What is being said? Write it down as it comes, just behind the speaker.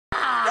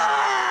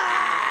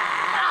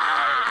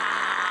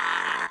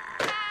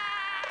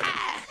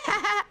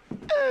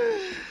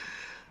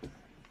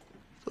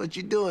What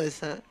you doing,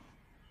 son?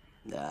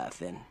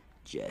 Nothing.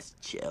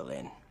 Just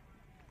chillin'.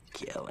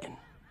 Killing.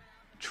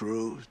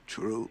 True.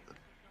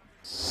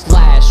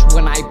 Slash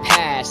when I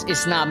pass,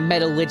 it's not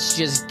metal, it's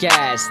just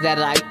gas that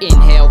I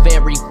inhale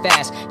very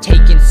fast,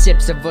 taking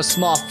sips of a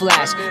small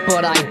flask.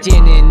 But I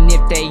didn't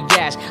if they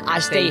ask, I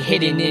stay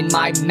hidden in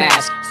my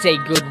mask. Say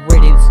good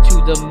riddance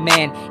to the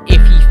man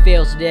if he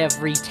fails at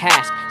every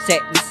task,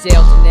 setting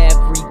sails in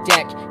every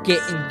deck,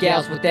 getting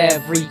gals with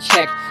every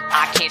check.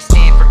 I can't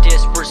stand for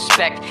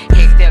disrespect,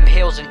 hit them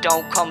hills and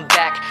don't come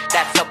back.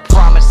 That's a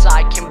promise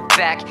I can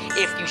back.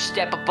 If you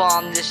step up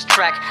on this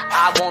track,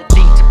 I won't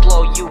think to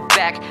blow you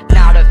back.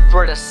 Not a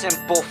threat, a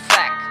simple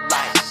fact.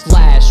 Like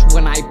slash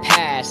when I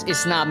pass,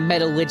 it's not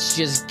metal, it's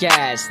just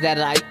gas that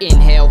I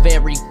inhale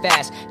very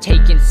fast,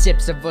 taking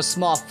sips of a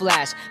small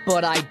flask.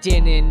 But I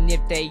didn't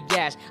if they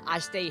ask, I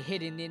stay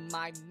hidden in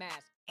my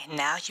mask. And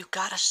now you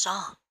got a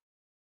song.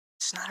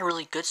 It's not a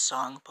really good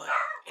song, but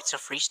it's a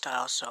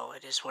freestyle, so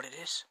it is what it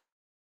is.